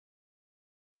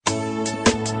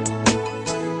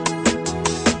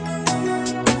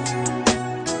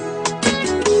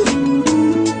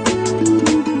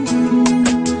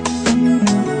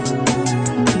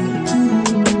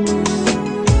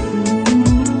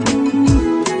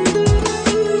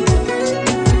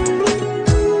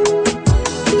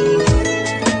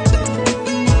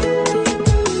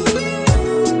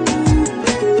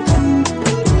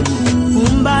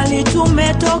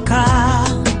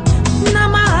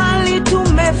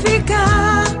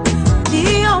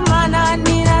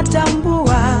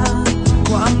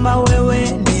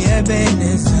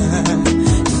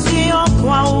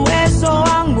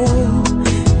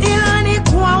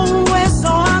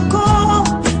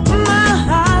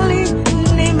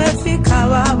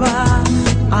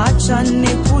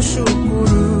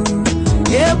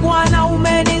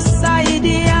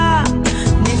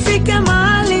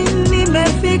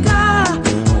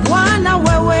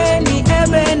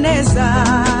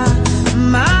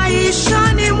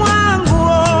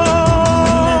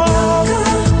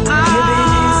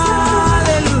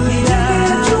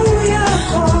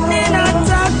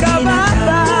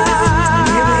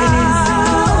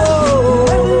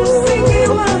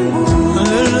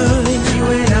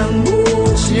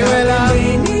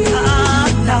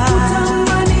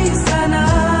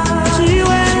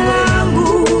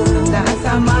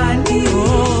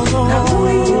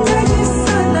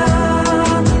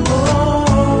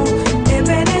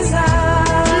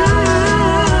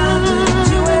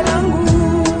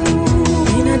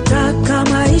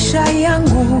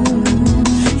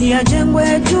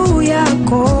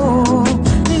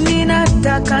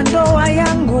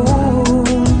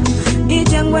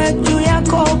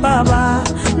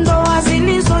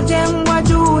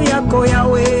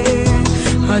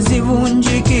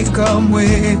hazivunjiki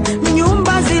kamwe.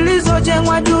 Nyumba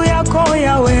zilizojengwa juu yako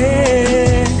Yawe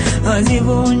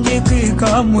hazivunjiki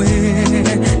kamwe.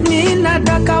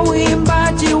 Ninataka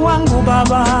uimbaji wangu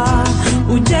Baba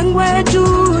ujengwe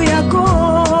juu yako,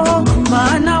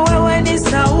 maana wewe ni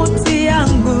sauti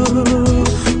yangu,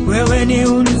 wewe ni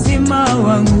uzima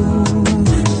wangu.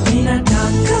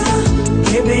 Ninataka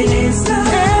Ebeneza,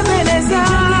 Ebeneza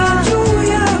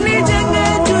nijenge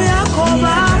juu yako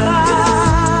Baba.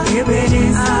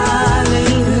 Ebeneza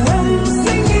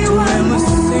msingi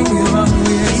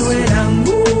wangu Yesu, iwe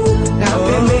langu na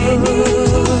pembeni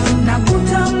na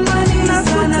kutamani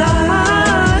sana,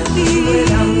 iwe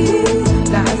langu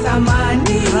la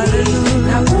thamani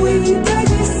na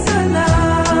kuhitaji sana.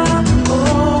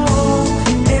 Oh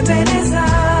Ebeneza,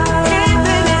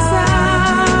 Ebeneza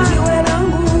iwe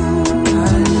langu.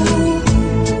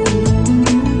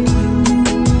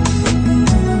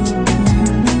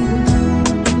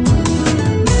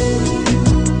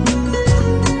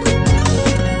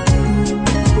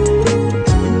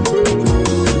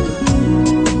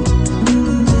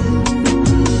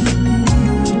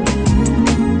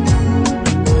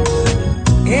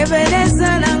 Ebeneza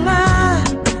nanga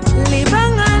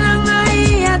libanga nanga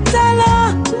yatala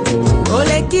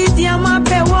olekiti ya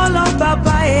mapewolo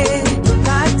papae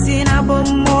kati na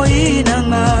bomoi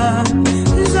nanga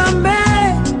Nzambe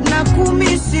na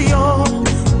kumisio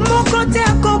mokote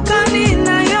kokani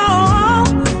na yo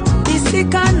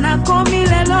isika na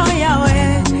komilelo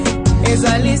Yawe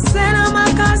ezalisena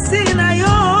makasi na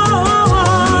yo.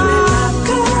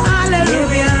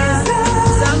 Hallelujah.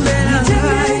 Nzambe na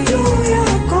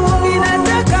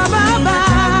ninataka Baba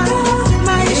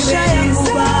maisha yangu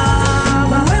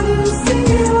Baba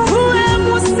uwe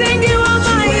msingi wa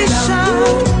maisha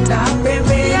na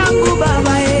pepe yangu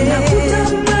Baba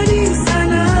nakutamani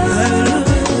sana,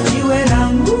 iwe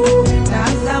langu na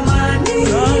thamani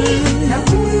na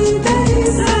kuhitaji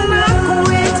sana,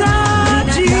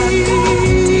 kuhitaji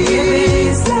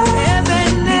Ebeneza,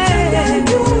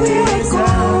 Ebeneza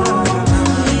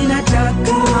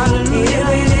ninataka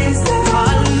Ebeneza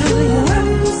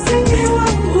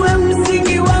uwe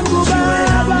msingi wangu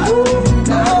Baba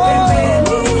na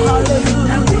pembeni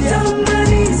na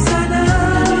kutamani sana,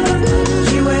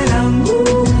 iwe langu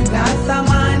la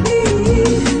thamani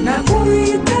na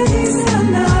kuhitaji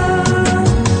sana.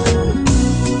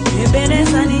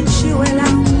 Ebeneza ni jiwe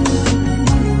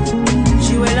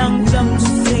langu la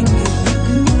msingi.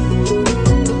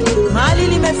 Mahali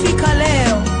nimefika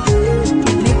leo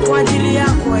ni kwa ajili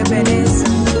yako Ebeneza.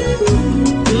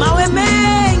 Mawe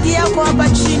mengi yako hapa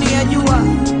chini ya jua,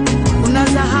 kuna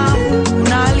dhahabu,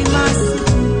 kuna almasi,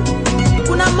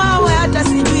 kuna mawe hata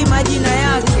sijui majina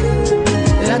yake,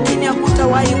 lakini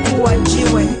hakutawahi kuwa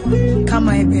jiwe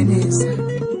kama Ebeneza.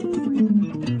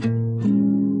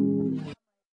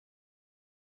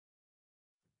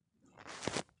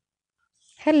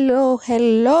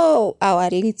 Hello, our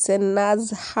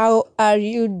listeners. How are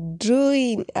you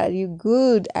doing? Are you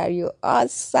good? Are you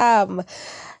awesome?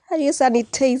 Are you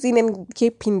sanitizing and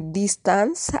keeping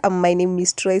distance? My name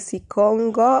is Tracy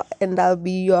Kong, and I'll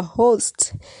be your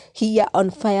host here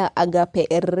on Onfire Agape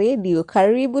Radio.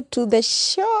 Karibu to the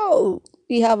show.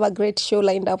 We have a great show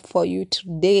lined up for you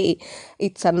today.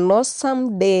 It's an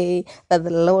awesome day that the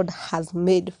Lord has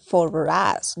made for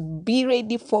us. Be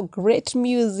ready for great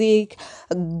music,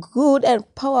 good and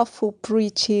powerful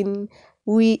preaching.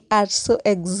 We are so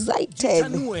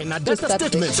excited. Na data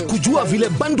statements kujua vile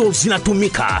bundles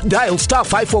zinatumika. Dial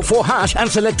 *544#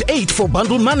 and select 8 for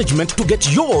bundle management to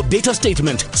get your data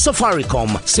statement.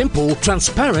 Safaricom, simple,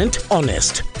 transparent,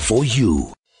 honest for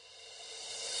you.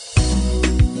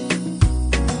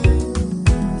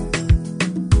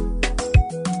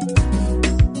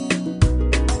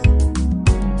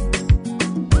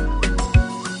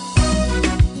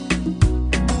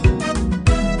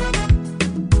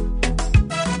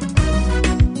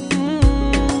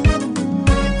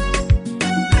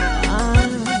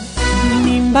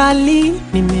 Mbali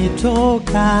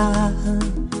nimetoka,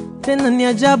 tena ni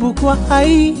ajabu kwa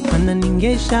hai, maana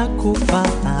ningesha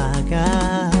kufaga.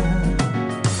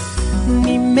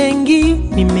 Ni mengi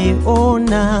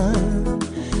nimeona,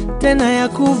 tena ya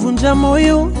kuvunja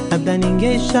moyo, labda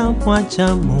ningesha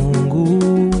mwacha Mungu.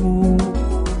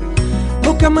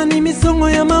 O kama ni misongo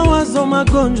ya mawazo,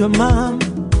 magonjwa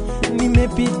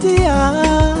nimepitia,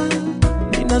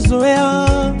 ninazoea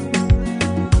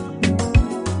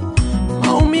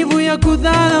maumivu ya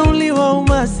kudharauliwa,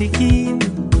 umasikini.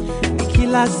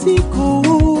 Kila siku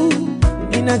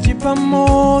ninajipa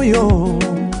moyo,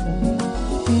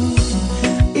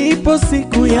 ipo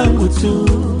siku yangu tu,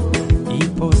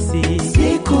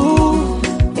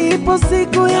 ipo ipo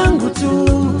siku yangu tu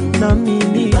na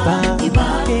mimi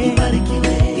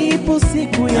ibarikiwe. Ipo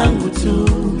siku yangu tu,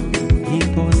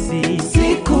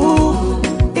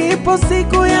 ipo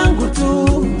siku yangu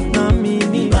tu na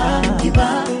mimi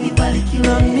ibarikiwe.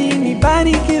 Na mimi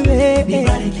ibarikiwe,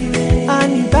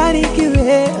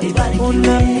 anibarikiwe,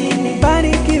 na mimi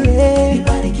ibarikiwe,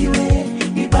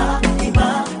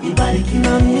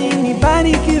 na mimi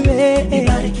ibarikiwe,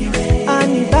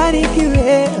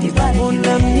 anibarikiwe,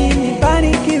 na mimi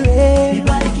ibarikiwe.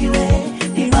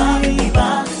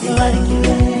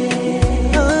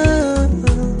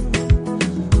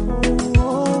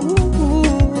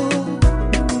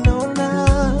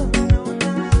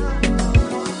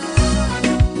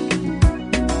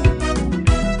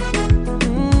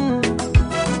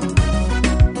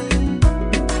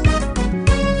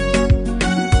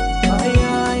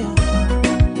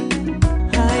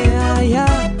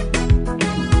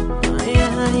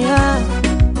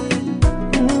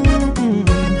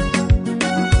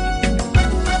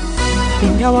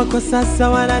 Ingawa kwa sasa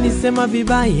wananisema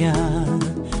vibaya,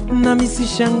 nami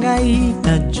sishangai,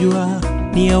 najua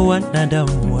ni ya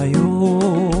wanadamu wayo.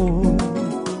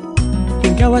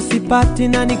 Ingawa sipati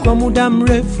nani kwa muda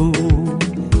mrefu,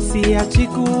 siachi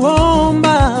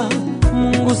kuomba,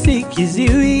 Mungu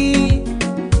sikiziwi.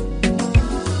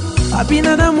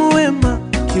 Binadamu wema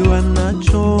kiwa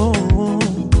nacho,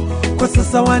 kwa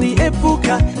sasa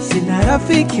waniepuka, sina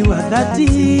rafiki wa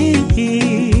dhati.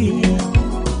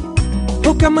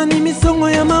 Kama ni misongo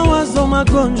ya mawazo,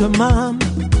 magonjwa mama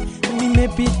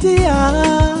nimepitia,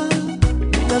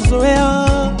 nazoea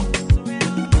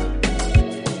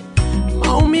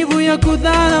maumivu ya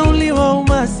kudharauliwa,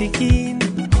 umasikini.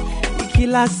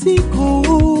 Kila siku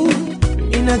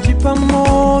inajipa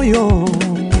moyo,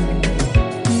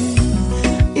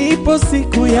 ipo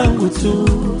siku yangu tu,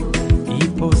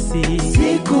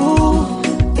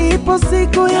 ipo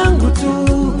siku yangu tu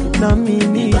na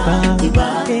mimi ibarikiwe.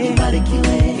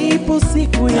 Ipo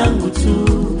siku yangu tu,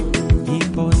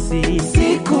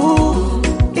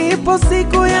 ipo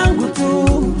siku yangu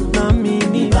tu na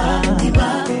mimi ibarikiwe.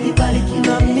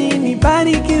 Na mimi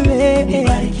ibarikiwe,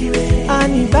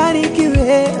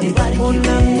 anibarikiwe,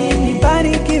 na mimi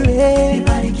ibarikiwe,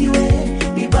 na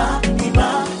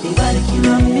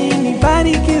mimi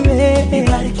ibarikiwe,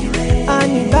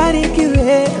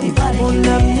 anibarikiwe,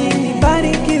 na mimi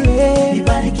ibarikiwe.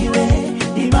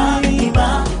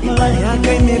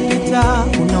 Miaka imepita,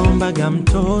 unaombaga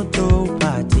mtoto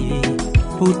upati,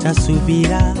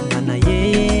 utasubira maana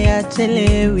yeye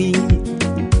achelewi.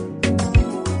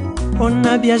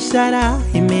 Ona biashara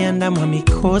imeandamwa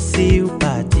mikosi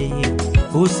upati,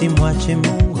 usimwache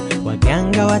Mungu,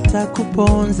 waganga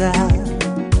watakuponza.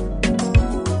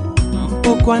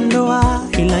 Mpo kwa ndoa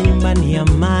ila nyumbani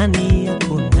amani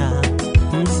hakuna,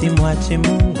 msimwache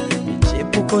Mungu,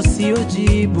 michepuko sio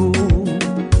jibu.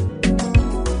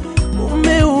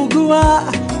 Umeugua,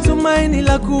 tumaini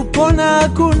la kupona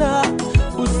hakuna,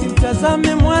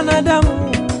 usimtazame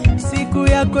mwanadamu, siku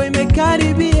yako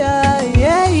imekaribia.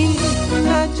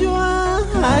 Najua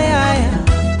haya,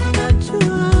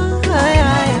 najua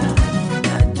haya,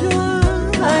 najua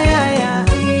haya,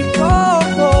 ipo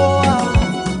poa.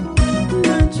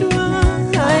 Najua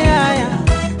haya,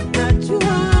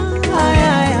 najua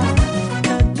haya,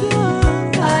 najua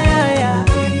haya,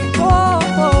 ipo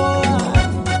poa.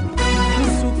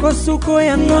 Misukosuko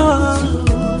ya ndoa,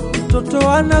 mtoto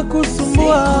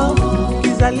anakusumbua,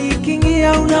 kizali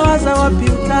kingia unawaza wapi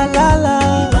utalala.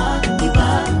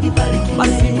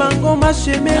 Masimango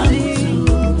mashemeji,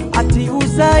 ati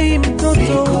uzai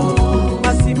mtoto.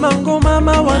 Masimango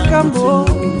mama wa kambo,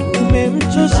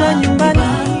 umemchosha nyumbani.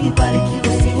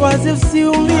 Usiwaze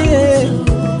usiumie,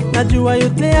 najua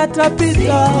yote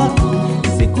yatapita,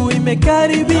 siku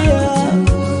imekaribia,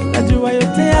 najua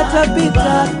yote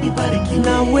yatapita.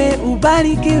 Nawe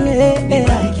ubarikiwe,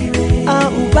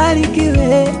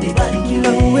 ubarikiwe,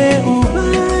 nawe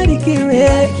ubarikiwe,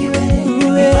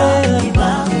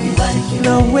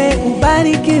 nawe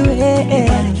ubarikiwe,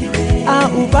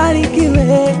 ubarikiwe,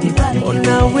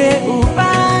 nawe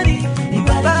ubarikiwe.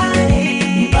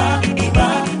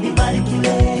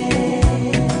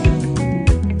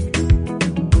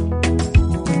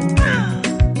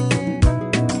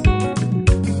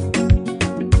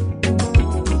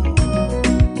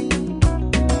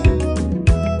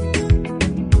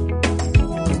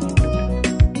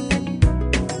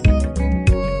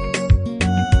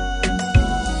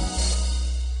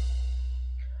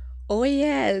 Oh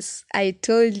yes, I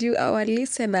told you, our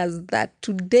listeners, that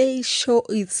today's show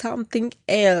is something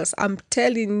else. I'm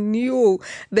telling you,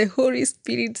 the Holy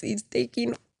Spirit is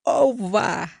taking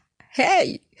over.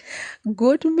 Hey,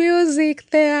 good music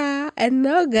there. And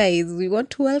now, guys, we want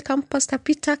to welcome Pastor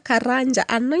Peter Karanja,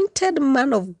 anointed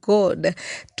man of God,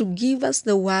 to give us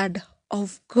the word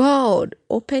of God.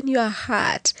 Open your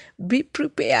heart. Be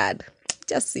prepared.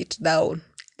 Just sit down.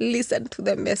 Listen to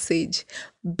the message.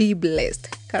 Be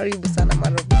blessed. Karibu sana,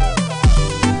 man of God.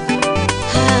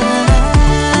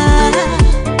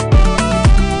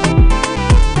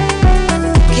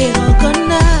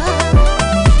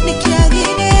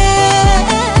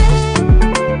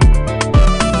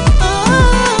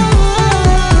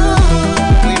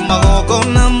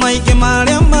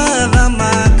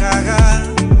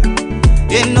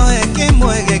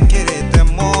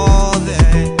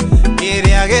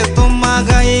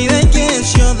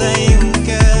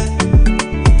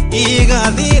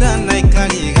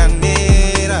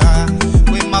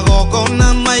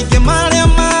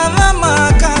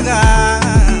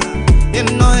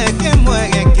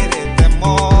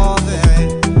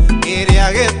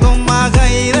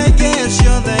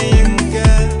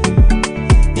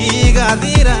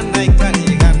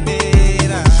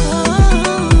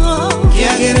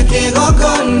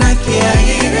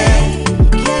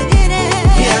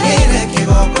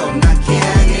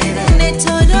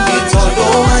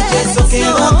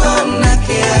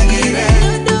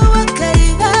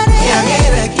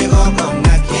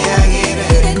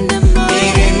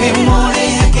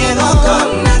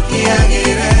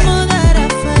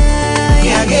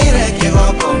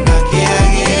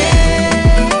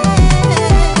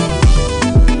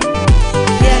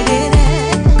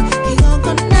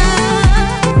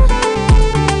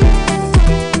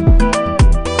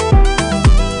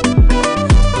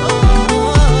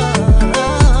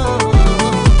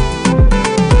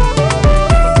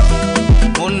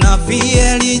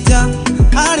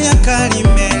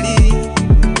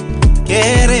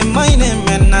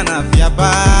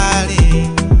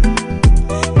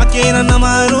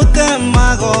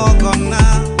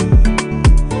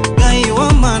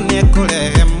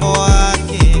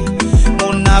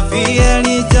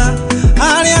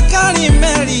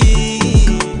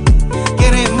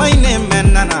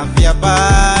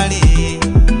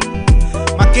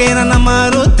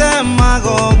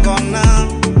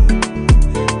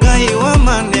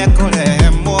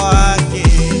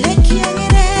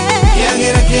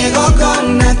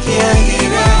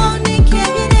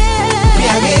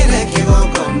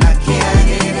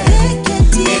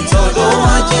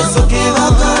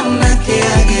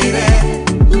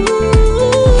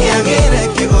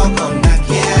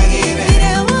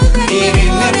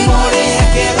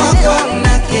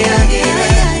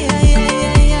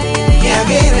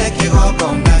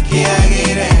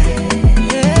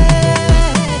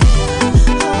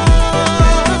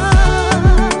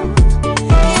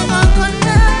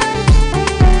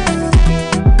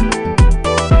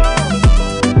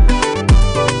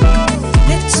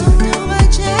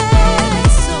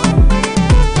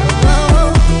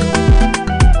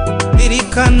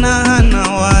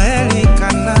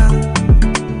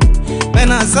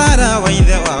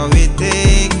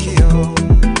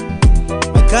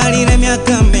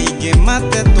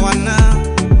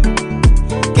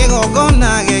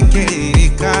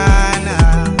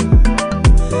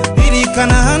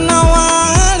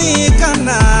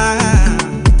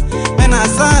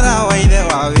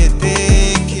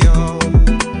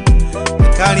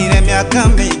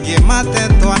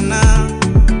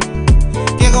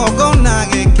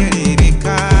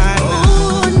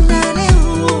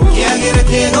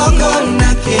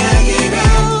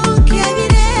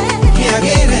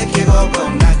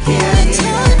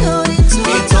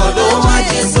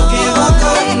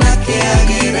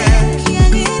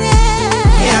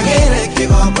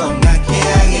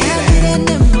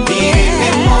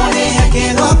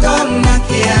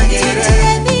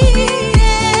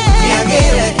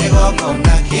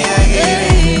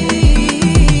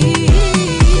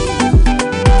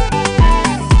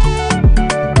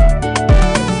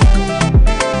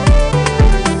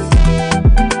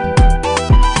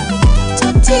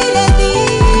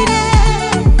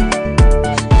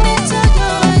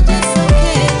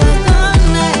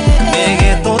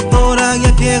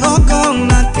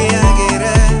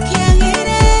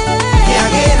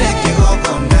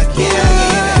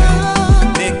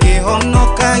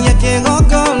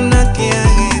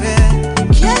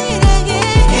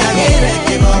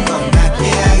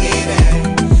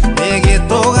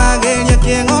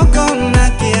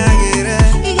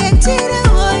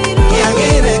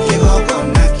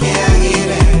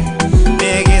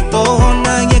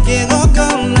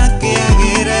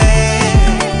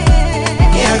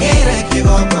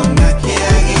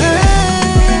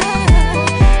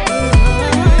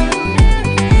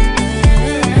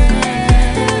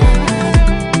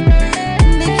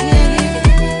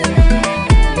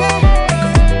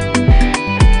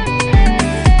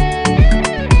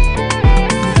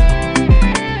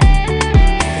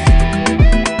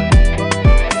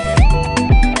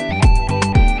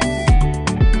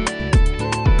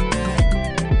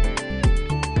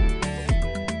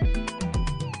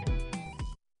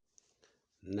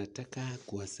 Nataka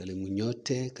kuwasalimu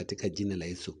nyote katika jina la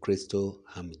Yesu Kristo.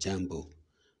 Hamjambo.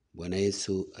 Bwana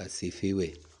Yesu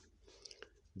asifiwe.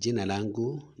 Jina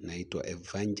langu naitwa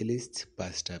Evangelist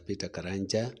Pastor Peter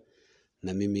Karanja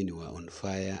na mimi ni wa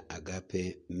Onfire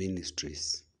Agape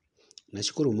Ministries.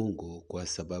 Nashukuru Mungu kwa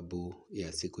sababu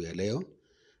ya siku ya leo,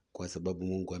 kwa sababu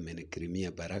Mungu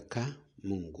amenikirimia baraka,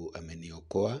 Mungu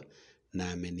ameniokoa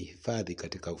na amenihifadhi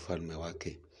katika ufalme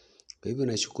wake. Kwa hivyo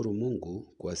nashukuru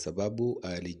Mungu kwa sababu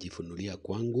alijifunulia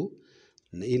kwangu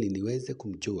na ili niweze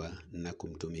kumjua na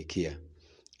kumtumikia.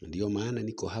 Ndiyo maana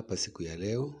niko hapa siku ya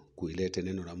leo kuileta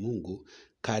neno la Mungu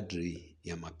kadri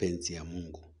ya mapenzi ya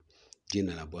Mungu.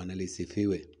 Jina la Bwana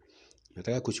lisifiwe.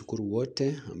 Nataka kushukuru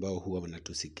wote ambao huwa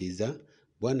wanatusikiza.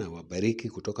 Bwana wabariki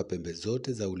kutoka pembe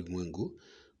zote za ulimwengu.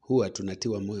 Huwa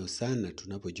tunatiwa moyo sana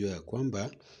tunapojua ya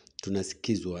kwamba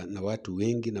tunasikizwa na watu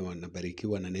wengi na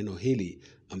wanabarikiwa na neno hili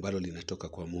ambalo linatoka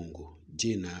kwa Mungu.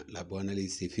 Jina la Bwana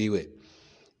lisifiwe.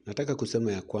 Nataka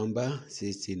kusema ya kwamba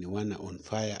sisi ni wana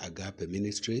Onfire Agape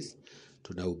Ministries.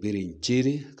 Tunahubiri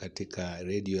injili katika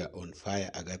radio ya Onfire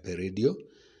Agape Radio,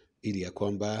 ili ya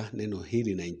kwamba neno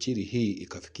hili na injili hii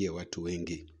ikafikia watu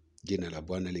wengi. Jina la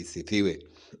Bwana lisifiwe.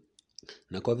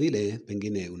 Na kwa vile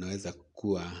pengine unaweza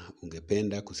kuwa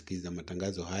ungependa kusikiza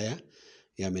matangazo haya,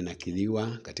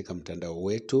 yamenakiliwa katika mtandao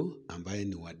wetu ambaye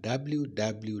ni wa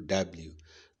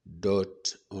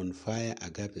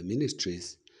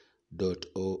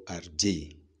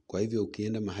www.onfireagapeministries.org. Kwa hivyo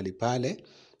ukienda mahali pale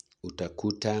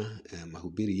utakuta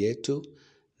mahubiri yetu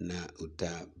na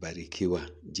utabarikiwa.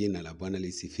 Jina la Bwana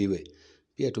lisifiwe.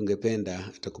 Pia tungependa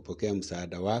hata kupokea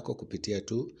msaada wako kupitia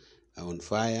tu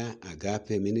Onfire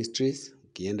Agape Ministries.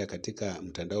 Ukienda katika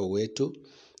mtandao wetu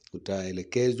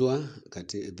utaelekezwa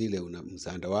vile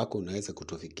msaada wako unaweza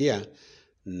kutufikia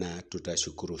na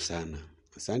tutashukuru sana.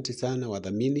 Asante sana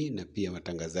wadhamini na pia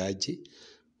watangazaji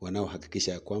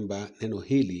wanaohakikisha kwamba neno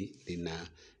hili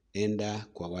linaenda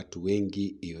kwa watu wengi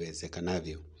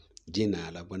iwezekanavyo.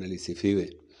 Jina la Bwana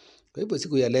lisifiwe. Kwa hivyo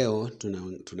siku ya leo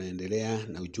tunaendelea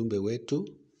na ujumbe wetu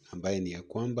ambaye ni ya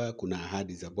kwamba kuna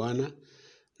ahadi za Bwana,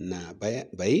 na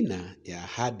baina ya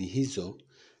ahadi hizo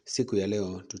siku ya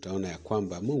leo tutaona ya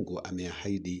kwamba Mungu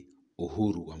ameahidi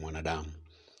uhuru wa mwanadamu.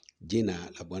 Jina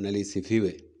la Bwana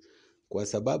lisifiwe. Kwa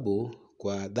sababu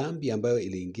kwa dhambi ambayo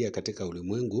iliingia katika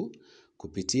ulimwengu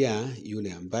kupitia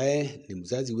yule ambaye ni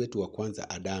mzazi wetu wa kwanza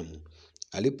Adamu,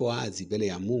 alipoasi mbele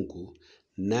ya Mungu,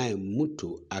 naye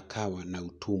mtu akawa na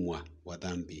utumwa wa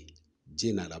dhambi.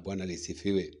 Jina la Bwana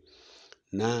lisifiwe.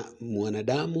 Na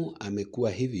mwanadamu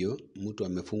amekuwa hivyo, mtu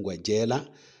amefungwa jela.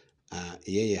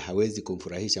 Yeye hawezi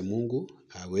kumfurahisha Mungu,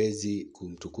 hawezi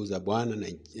kumtukuza Bwana na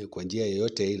kwa njia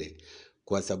yoyote ile,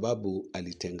 kwa sababu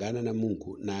alitengana na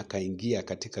Mungu na akaingia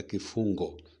katika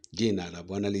kifungo. Jina la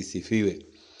Bwana lisifiwe.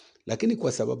 Lakini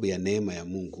kwa sababu ya neema ya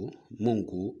Mungu,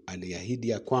 Mungu aliahidi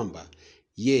ya kwamba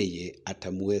yeye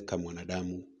atamuweka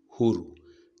mwanadamu huru.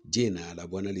 Jina la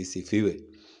Bwana lisifiwe.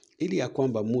 Ili ya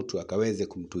kwamba mtu akaweze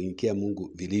kumtumikia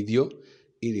Mungu vilivyo,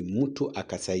 ili mtu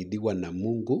akasaidiwa na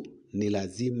Mungu, ni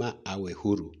lazima awe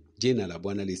huru. Jina la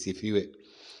Bwana lisifiwe.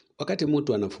 Wakati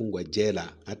mtu anafungwa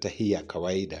jela, hata hii ya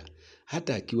kawaida,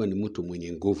 hata akiwa ni mtu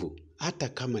mwenye nguvu, hata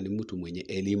kama ni mtu mwenye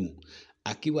elimu,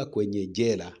 akiwa kwenye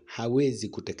jela hawezi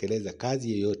kutekeleza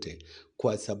kazi yoyote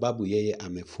kwa sababu yeye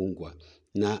amefungwa.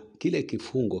 Na kile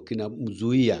kifungo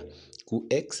kinamzuia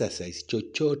ku-exercise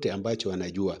chochote ambacho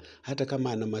anajua, hata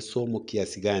kama ana masomo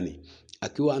kiasi gani.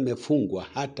 Akiwa amefungwa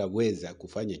hataweza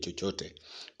kufanya chochote.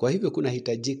 Kwa hivyo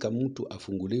kunahitajika mtu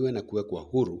afunguliwe na kuwekwa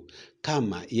huru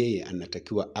kama yeye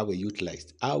anatakiwa awe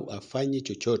utilized au afanye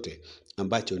chochote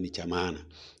ambacho ni cha maana.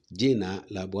 Jina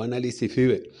la Bwana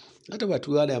lisifiwe. Hata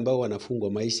watu wale ambao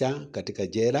wanafungwa maisha katika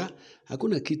jela,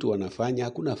 hakuna kitu wanafanya,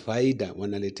 hakuna faida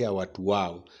wanaletea watu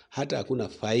wao, hata hakuna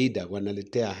faida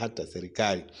wanaletea hata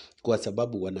serikali, kwa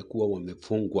sababu wanakuwa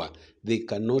wamefungwa. They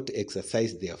cannot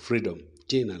exercise their freedom.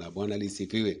 Jina la Bwana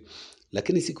lisifiwe.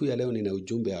 Lakini siku ya leo nina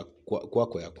ujumbe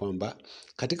kwako ya kwamba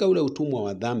katika ule utumwa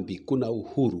wa dhambi kuna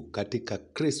uhuru katika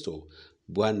Kristo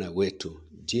Bwana wetu.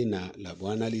 Jina la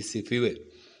Bwana lisifiwe.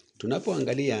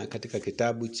 Tunapoangalia katika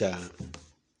kitabu cha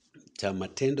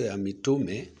Matendo ya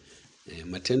Mitume,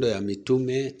 Matendo ya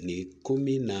Mitume ni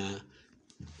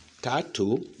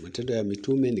 13, Matendo ya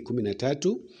Mitume ni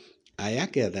 13, aya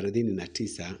yake ya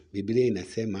 39, Biblia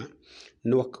inasema,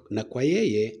 na kwa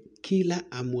yeye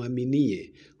kila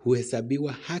amwaminie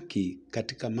huhesabiwa haki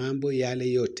katika mambo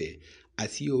yale yote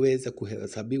asiyoweza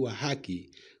kuhesabiwa haki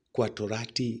kwa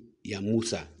torati ya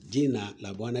Musa. Jina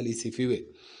la Bwana lisifiwe.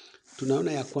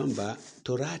 Tunaona ya kwamba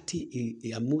torati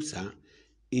ya Musa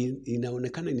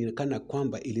inaonekana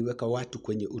kwamba iliweka watu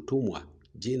kwenye utumwa.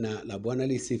 Jina la Bwana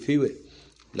lisifiwe.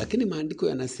 Lakini maandiko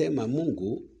yanasema,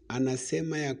 Mungu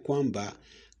anasema ya kwamba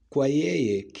kwa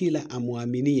yeye kila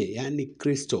amwaminie, yani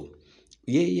Kristo,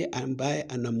 yeye ambaye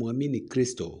anamwamini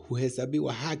Kristo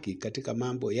huhesabiwa haki katika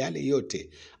mambo yale yote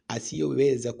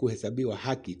asiyoweza kuhesabiwa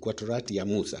haki kwa torati ya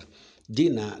Musa.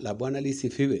 Jina la Bwana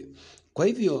lisifiwe. Kwa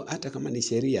hivyo hata kama ni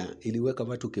sheria iliweka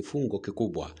watu kifungo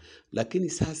kikubwa, lakini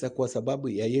sasa kwa sababu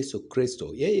ya Yesu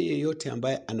Kristo, yeye yeyote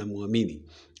ambaye anamwamini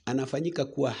anafanyika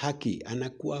kuwa haki,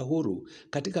 anakuwa huru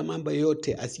katika mambo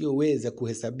yote asiyoweza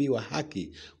kuhesabiwa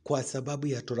haki kwa sababu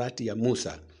ya torati ya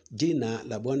Musa. Jina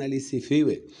la Bwana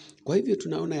lisifiwe. Kwa hivyo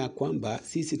tunaona ya kwamba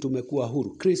sisi tumekuwa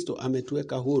huru. Kristo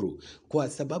ametuweka huru kwa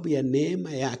sababu ya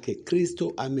neema yake.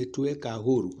 Kristo ametuweka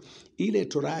huru. Ile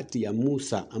torati ya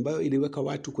Musa ambayo iliweka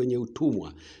watu kwenye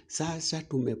utumwa, sasa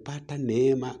tumepata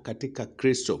neema katika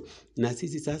Kristo, na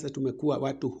sisi sasa tumekuwa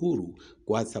watu huru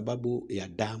kwa sababu ya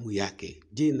damu yake.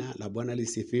 Jina la Bwana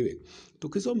lisifiwe.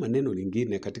 Tukisoma neno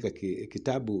lingine katika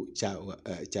kitabu cha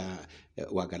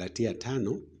Wagalatia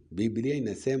 5, Biblia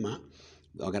inasema,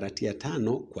 Wagalatia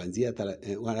 5 kuanzia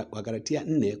Wagalatia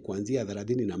 4 kuanzia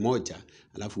 31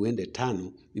 alafu uende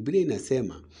 5. Biblia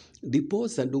inasema,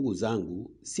 ndiposa ndugu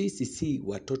zangu, sisi si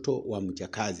watoto wa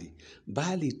mjakazi,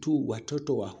 bali tu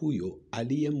watoto wa huyo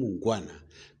aliye muungwana.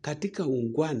 Katika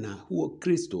uungwana huo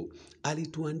Kristo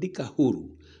alituandika huru.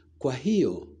 Kwa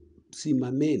hiyo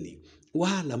simameni,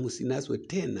 wala msinaswe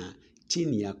tena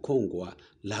chini ya kongwa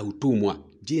la utumwa.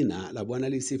 Jina la Bwana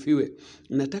lisifiwe.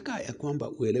 Nataka ya kwamba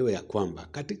uelewe ya kwamba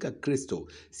katika Kristo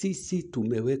sisi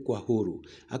tumewekwa huru.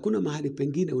 Hakuna mahali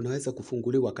pengine unaweza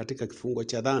kufunguliwa katika kifungo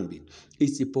cha dhambi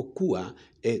isipokuwa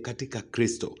katika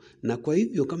Kristo. Na kwa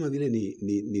hivyo kama vile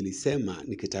nilisema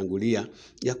nikitangulia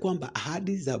ya kwamba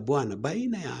ahadi za Bwana,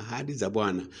 baina ya ahadi za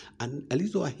Bwana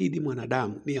alizoahidi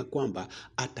mwanadamu ni ya kwamba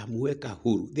atamuweka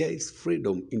huru. There is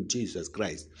freedom in Jesus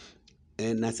Christ.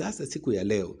 Na sasa siku ya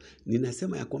leo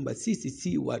ninasema ya kwamba sisi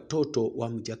si watoto wa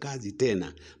mjakazi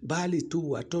tena, bali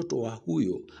tu watoto wa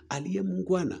huyo aliye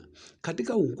muungwana.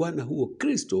 Katika uungwana huo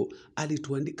Kristo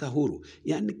alituandika huru.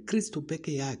 Yaani Kristo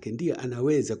peke yake ndiye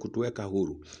anaweza kutuweka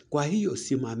huru. Kwa hiyo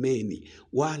simameni,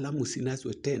 wala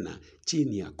msinaswe tena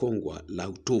chini ya kongwa la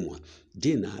utumwa.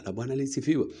 Jina la Bwana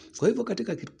lisifiwe. Kwa hivyo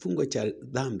katika kifungo cha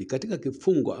dhambi, katika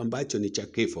kifungo ambacho ni cha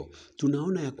kifo,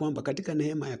 tunaona ya kwamba katika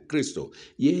neema ya Kristo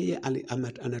yeye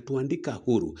anatuandika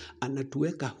huru,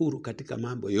 anatuweka huru katika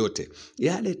mambo yote.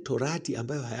 Yale torati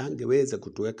ambayo hayangeweza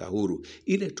kutuweka huru,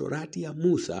 ile torati ya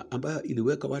Musa ambayo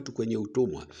iliweka watu kwenye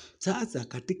utumwa, sasa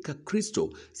katika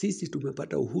Kristo sisi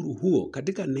tumepata uhuru huo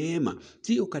katika neema,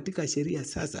 sio katika sheria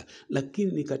sasa,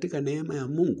 lakini ni katika neema ya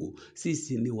Mungu.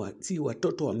 Sisi si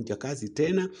watoto wa mjakazi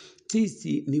tena,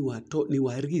 sisi ni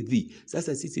warithi.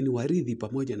 Sasa sisi ni warithi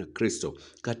pamoja na Kristo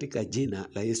katika jina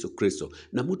la Yesu Kristo.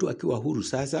 Na mtu akiwa huru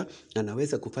sasa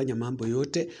anaweza kufanya mambo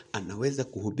yote, anaweza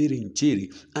kuhubiri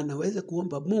injili, anaweza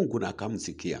kuomba Mungu na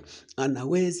akamsikia,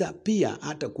 anaweza pia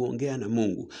hata kuongea na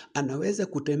Mungu, anaweza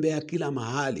kutembea kila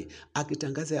mahali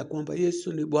akitangaza ya kwamba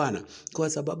Yesu ni Bwana, kwa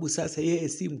sababu sasa yeye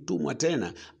si mtumwa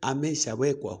tena,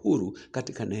 ameshawekwa huru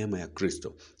katika neema ya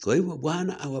Kristo. Kwa hivyo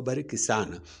Bwana awabariki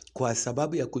sana kwa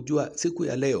sababu ya kujua siku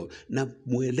ya leo, na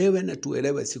muelewe na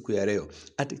tuelewe siku ya leo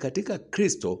ati katika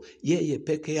Kristo yeye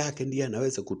peke yake ndiye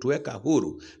anaweza kutuweka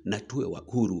huru na tuwe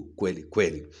huru kweli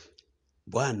kweli.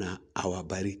 Bwana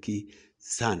awabariki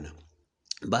sana.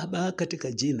 Baba,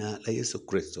 katika jina la Yesu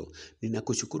Kristo,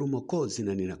 ninakushukuru Mwokozi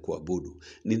na ninakuabudu.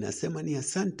 Ninasema ni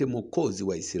asante Mwokozi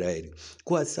wa Israeli,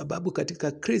 kwa sababu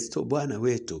katika Kristo Bwana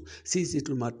wetu sisi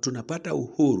tunapata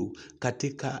uhuru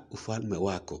katika ufalme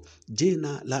wako.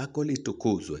 Jina lako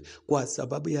litukuzwe kwa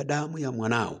sababu ya damu ya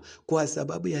mwanao, kwa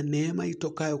sababu ya neema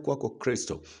itokayo kwako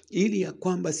Kristo, ili ya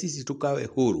kwamba sisi tukawe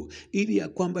huru, ili ya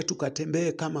kwamba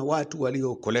tukatembee kama watu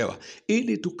waliookolewa,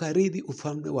 ili tukarithi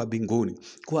ufalme wa mbinguni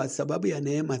kwa sababu ya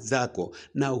neema zako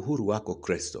na uhuru wako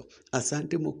Kristo.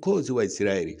 Asante Mwokozi wa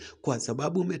Israeli, kwa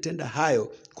sababu umetenda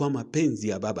hayo kwa mapenzi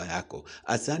ya baba yako.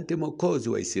 Asante Mwokozi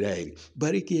wa Israeli.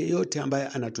 Bariki yeyote ambaye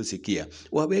anatusikia,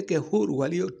 waweke huru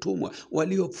waliotumwa,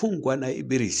 waliofungwa na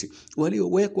ibilisi,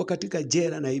 waliowekwa katika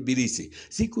jela na ibilisi.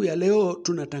 Siku ya leo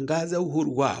tunatangaza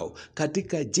uhuru wao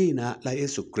katika jina la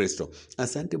Yesu Kristo.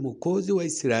 Asante Mwokozi wa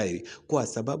Israeli, kwa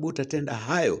sababu utatenda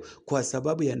hayo kwa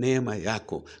sababu ya neema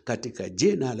yako. Katika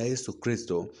jina la Yesu Kristo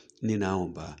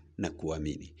ninaomba na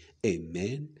kuamini.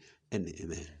 Amen and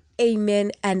amen.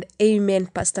 Amen and amen,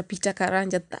 Pastor Peter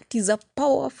Karanja. That is a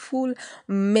powerful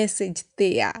message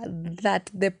there, that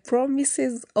the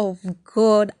promises of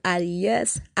God are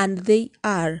yes and they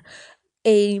are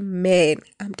amen.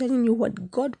 I'm telling you,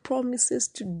 what God promises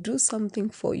to do something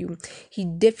for you, He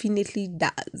definitely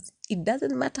does. It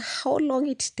doesn't matter how long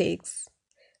it takes.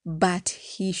 but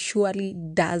he surely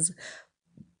does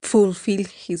fulfill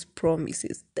his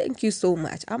promises. Thank you so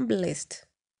much. I'm blessed.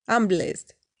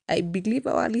 I believe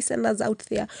our listeners out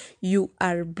there, you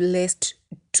are blessed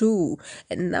too.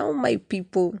 And now, my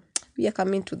people, we are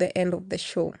coming to the end of the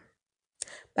show.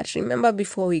 But remember,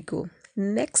 before we go,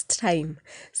 next time,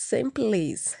 same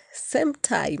place, same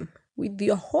time, with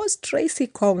your host Tracy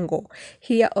Kong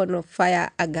here on Onfire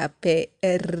Agape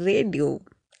Radio.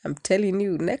 I'm telling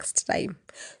you, next time,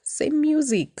 same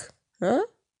music,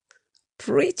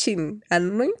 preaching,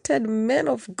 anointed men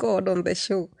of God on the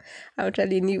show. I'm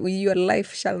telling you, your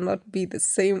life shall not be the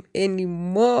same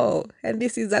anymore. And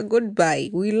this is a goodbye.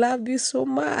 We love you so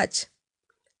much.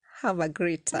 Have a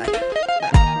great time.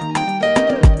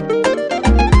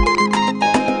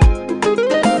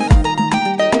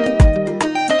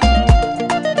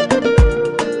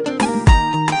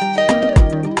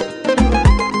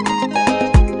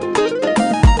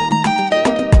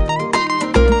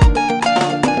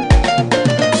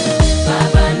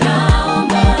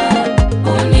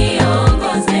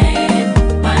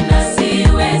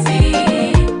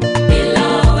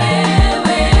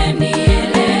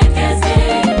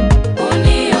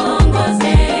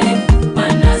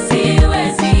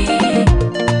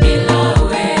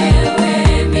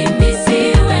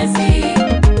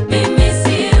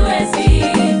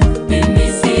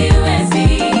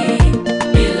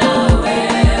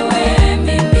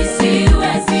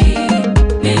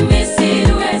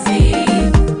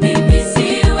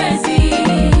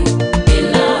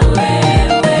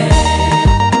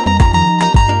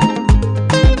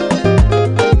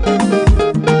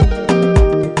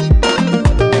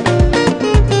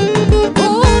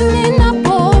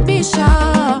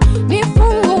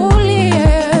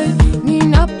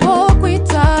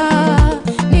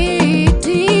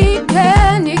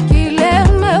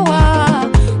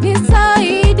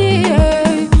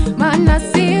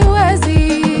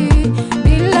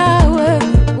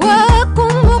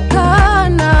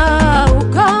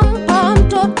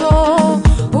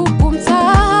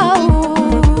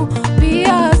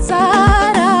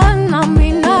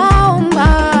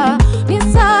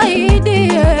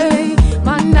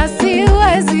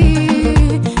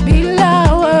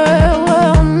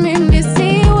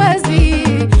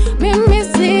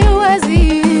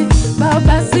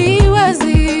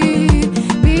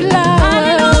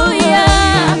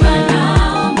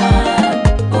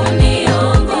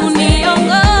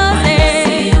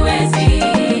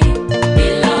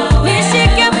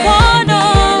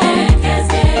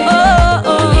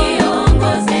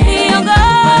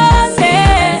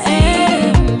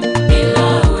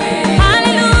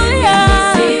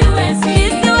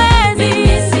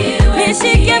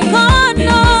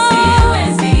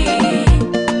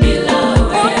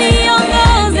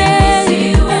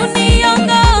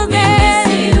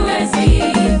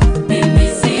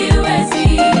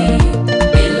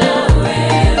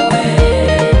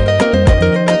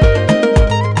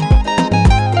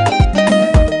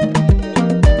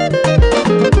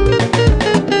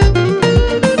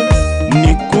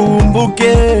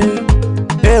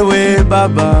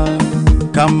 Baba,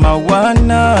 kama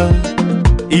wana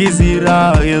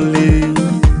Israeli,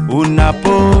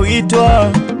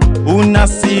 unapoitwa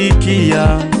unasikia,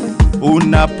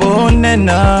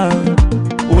 unaponena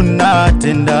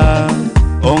unatenda.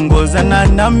 Ongozana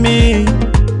nami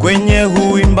kwenye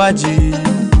uimbaji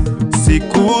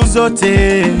siku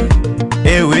zote,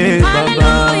 ewe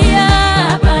Baba.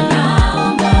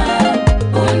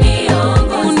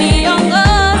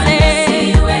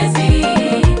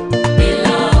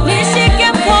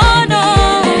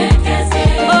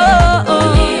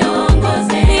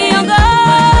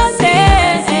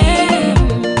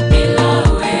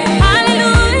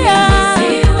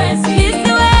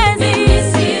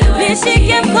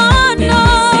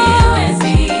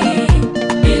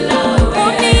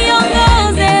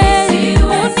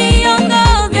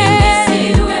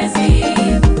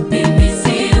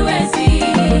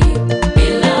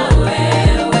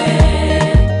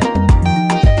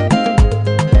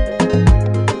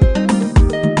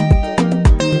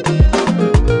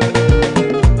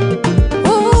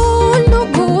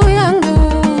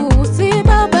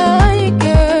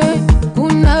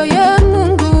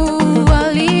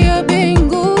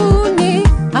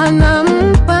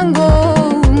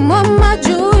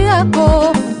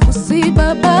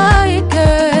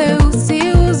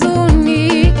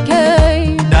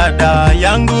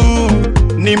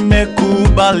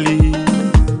 Nimekubali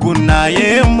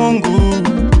kunaye Mungu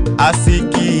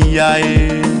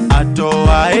asikiaye,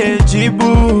 atoaye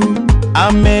jibu,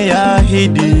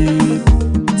 ameahidi,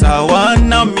 tawa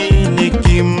nami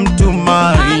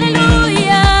nikimtumaini.